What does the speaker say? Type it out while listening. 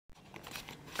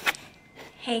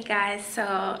Hey guys,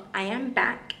 so I am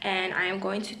back and I am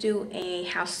going to do a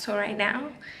house tour right now.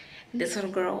 This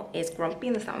little girl is grumpy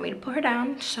and does not want me to put her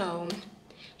down, so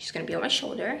she's gonna be on my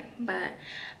shoulder. But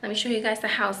let me show you guys the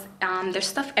house. There's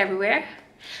stuff everywhere,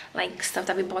 like stuff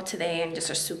that we bought today and just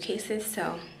our suitcases,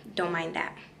 so don't mind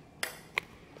that.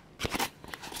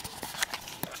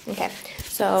 Okay,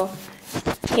 so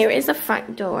here is the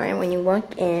front door, and when you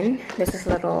walk in, there's this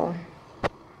little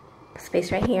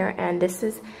space right here, and this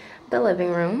is the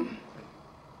living room.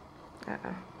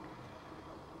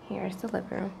 Here's the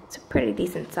living room. It's a pretty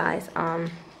decent size.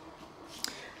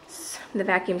 The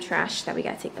vacuum trash that we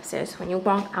gotta take upstairs. When you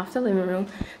walk out the living room,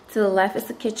 to the left is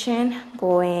the kitchen.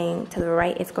 Going to the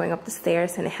right is going up the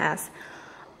stairs, and it has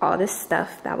all this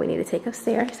stuff that we need to take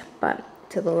upstairs. But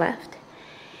to the left,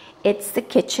 it's the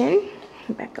kitchen.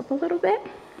 Back up a little bit.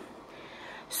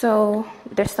 So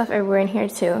there's stuff everywhere in here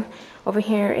too. Over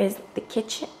here is the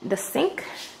kitchen, the sink.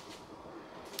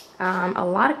 A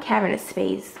lot of cabinet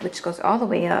space, which goes all the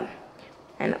way up,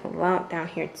 and a lot down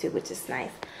here too, which is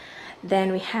nice.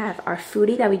 Then we have our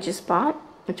foodie that we just bought,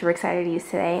 which we're excited to use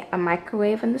today. A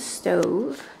microwave and the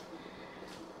stove.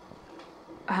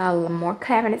 More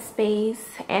cabinet space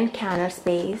and counter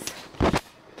space.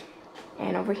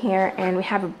 And over here, and we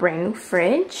have a brand new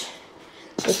fridge,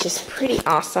 which is pretty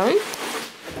awesome.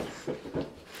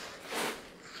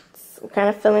 So we're kind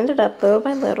of filling it up little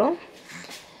by little.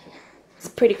 It's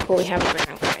pretty cool. We have a brand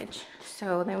new fridge.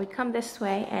 So then we come this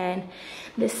way, and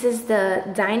this is the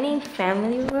dining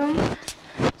family room.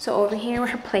 So over here where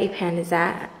her playpen is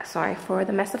at, sorry for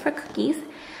the mess of her cookies,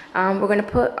 we're going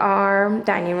to put our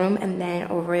dining room, and then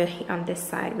over on this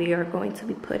side we are going to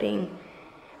be putting,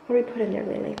 what do we put in there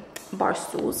really? Bar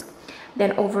stools.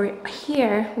 Then over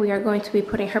here we are going to be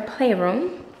putting her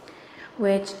playroom,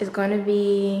 which is going to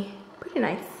be pretty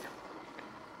nice.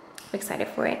 I'm excited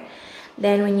for it.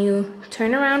 Then when you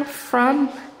turn around from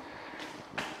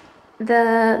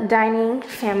the dining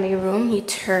family room, you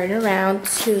turn around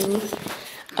to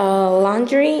a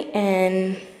laundry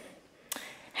and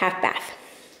half bath.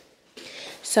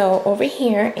 So over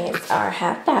here is our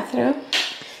half bathroom.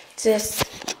 Just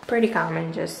pretty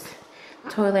common, just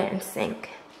toilet and sink.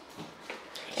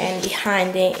 And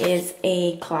behind it is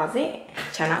a closet,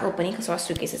 which I'm not opening because our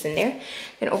suitcases in there.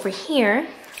 Then over here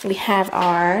we have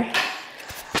our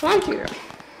laundry room.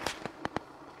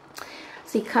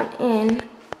 So you come in,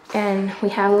 and we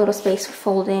have a little space for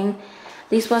folding.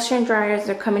 These washer and dryers,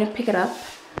 they're coming to pick it up.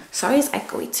 Sorry, it's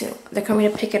echoey too. They're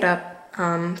coming to pick it up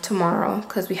tomorrow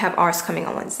because we have ours coming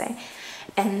on Wednesday.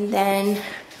 And then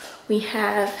we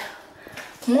have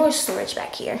more storage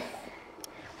back here,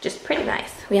 which is pretty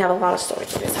nice. We have a lot of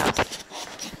storage in this house.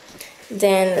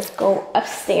 Then let's go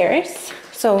upstairs.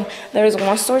 So there's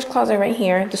one storage closet right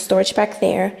here, the storage back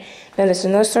there. Then there's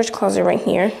another storage closet right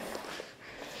here.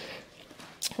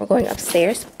 We're going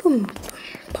upstairs. Boom, boom,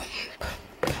 boom, boom,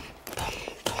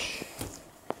 boom, boom.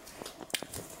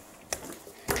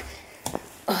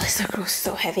 Oh, this circle is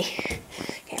so heavy.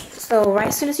 Okay, so right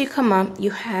as soon as you come up, you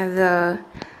have the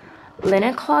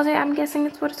linen closet, I'm guessing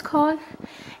that's what it's called.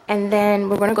 And then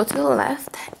we're gonna go to the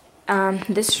left.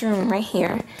 This room right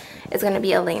here is gonna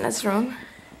be Elena's room.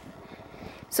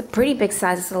 It's a pretty big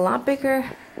size. It's a lot bigger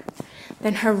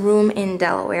than her room in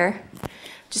Delaware.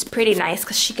 Which is pretty nice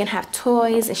because she can have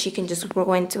toys and she can just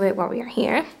grow into it while we are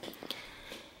here.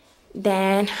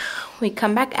 Then we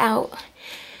come back out,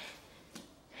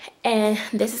 and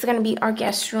this is gonna be our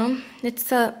guest room.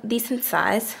 It's a decent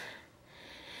size,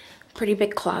 pretty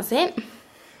big closet.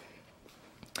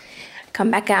 Come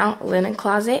back out, linen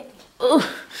closet. Ooh,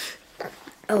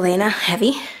 Elena,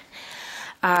 heavy.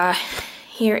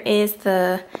 Here is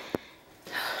the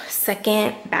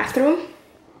second bathroom,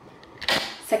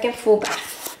 second full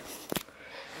bath,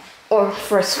 or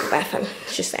first full bath, I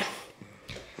should say.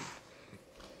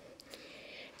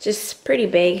 Just pretty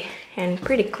big and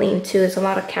pretty clean too. There's a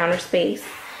lot of counter space,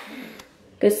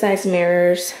 good sized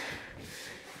mirrors,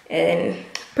 and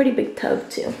pretty big tub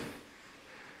too.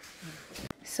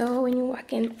 So when you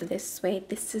walk in this way,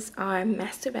 this is our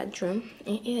master bedroom.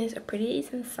 It is a pretty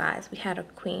decent size. We had a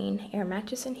queen air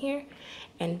mattress in here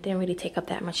and didn't really take up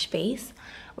that much space,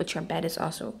 which our bed is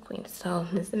also a queen. So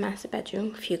this is the master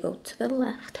bedroom. If you go to the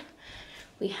left,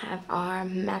 we have our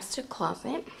master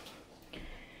closet.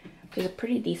 It's a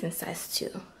pretty decent size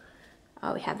too.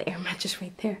 Oh, we have the air mattress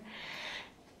right there.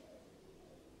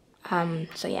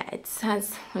 So yeah, it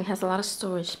has a lot of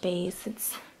storage space.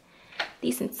 It's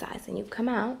decent size, and you come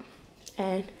out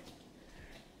and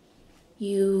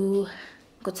you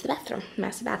go to the bathroom,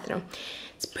 master bathroom.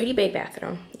 It's a pretty big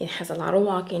bathroom. It has a lot of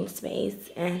walk-in space,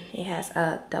 and it has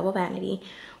a double vanity,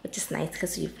 which is nice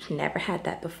because you've never had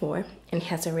that before. And it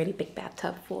has a really big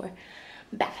bathtub for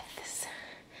baths.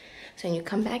 So you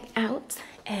come back out,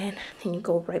 and then you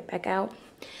go right back out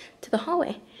to the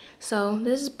hallway. So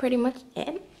this is pretty much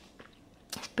it.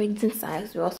 It's pretty decent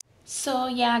size. So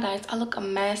yeah guys, I look a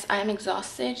mess. I'm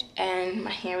exhausted and my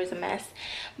hair is a mess,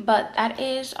 but that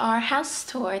is our house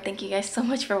tour. Thank you guys so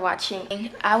much for watching.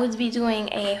 I would be doing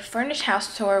a furnished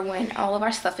house tour when all of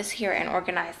our stuff is here and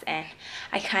organized, and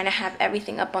I kind of have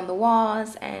everything up on the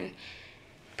walls and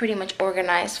pretty much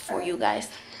organized for you guys.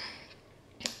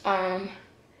 I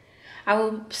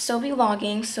will still be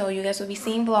vlogging, so you guys will be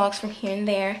seeing vlogs from here and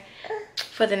there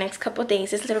for the next couple of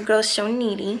days. This little girl's so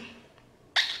needy.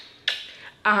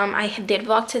 I did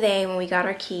vlog today when we got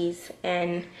our keys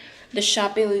and the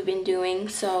shopping we've been doing,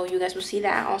 so you guys will see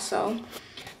that also.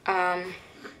 I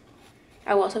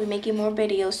will also be making more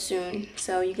videos soon,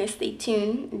 so you guys stay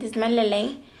tuned. This is my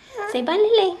Lele. Say bye,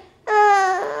 Lele.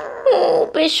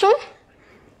 Oh, Bishop.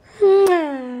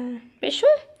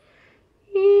 Bishop.